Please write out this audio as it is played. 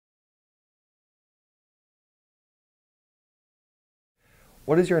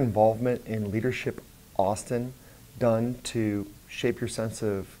What has your involvement in Leadership Austin done to shape your sense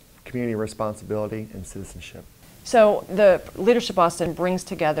of community responsibility and citizenship? So the Leadership Austin brings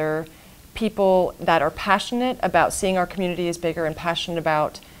together people that are passionate about seeing our community as bigger and passionate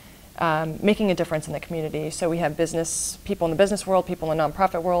about making a difference in the community. So we have people in the business world, people in the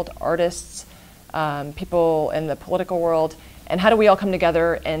nonprofit world, artists, people in the political world, and how do we all come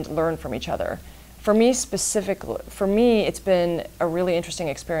together and learn from each other? For me specifically, it's been a really interesting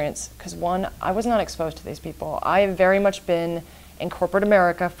experience because one, I was not exposed to these people. I have very much been in corporate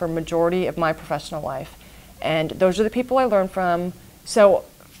America for a majority of my professional life, and those are the people I learned from. So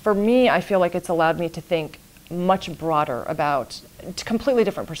for me, I feel like it's allowed me to think much broader about completely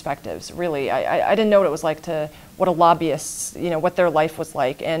different perspectives, really. I didn't know what it was like what a lobbyist, what their life was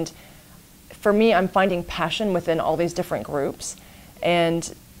like. And for me, I'm finding passion within all these different groups.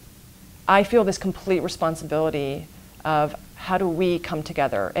 And I feel this complete responsibility of how do we come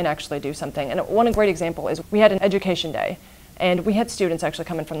together and actually do something. And one great example is we had an education day. And we had students actually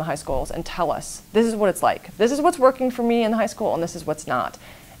come in from the high schools and tell us, this is what it's like. This is what's working for me in the high school, and this is what's not.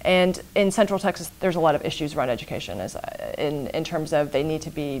 And in Central Texas, there's a lot of issues around education in terms of they need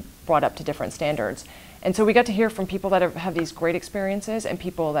to be brought up to different standards. And so we got to hear from people that have these great experiences and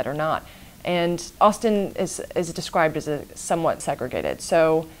people that are not. And Austin is described as somewhat segregated.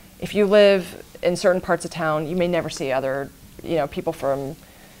 So if you live in certain parts of town, you may never see other people from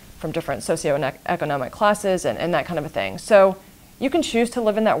different socioeconomic classes and that kind of a thing. So you can choose to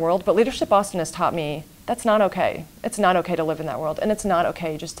live in that world, but Leadership Austin has taught me that's not okay. It's not okay to live in that world, and it's not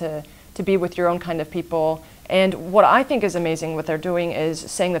okay just to be with your own kind of people. And what I think is amazing what they're doing is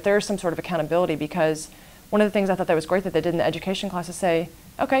saying that there is some sort of accountability, because one of the things I thought that was great that they did in the education class is say,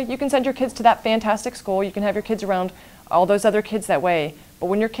 okay, you can send your kids to that fantastic school, you can have your kids around all those other kids that way, but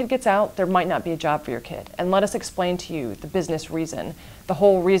when your kid gets out, there might not be a job for your kid. And let us explain to you the business reason, the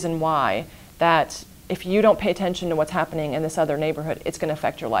whole reason why, that if you don't pay attention to what's happening in this other neighborhood, it's going to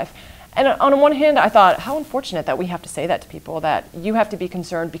affect your life. And on one hand, I thought, how unfortunate that we have to say that to people, that you have to be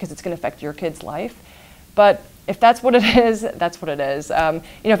concerned because it's going to affect your kid's life. But if that's what it is, that's what it is.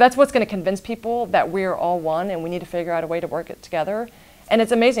 If that's what's going to convince people that we're all one and we need to figure out a way to work it together. And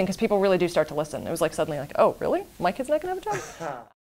it's amazing because people really do start to listen. It was like suddenly like, oh, really? My kid's not going to have a job?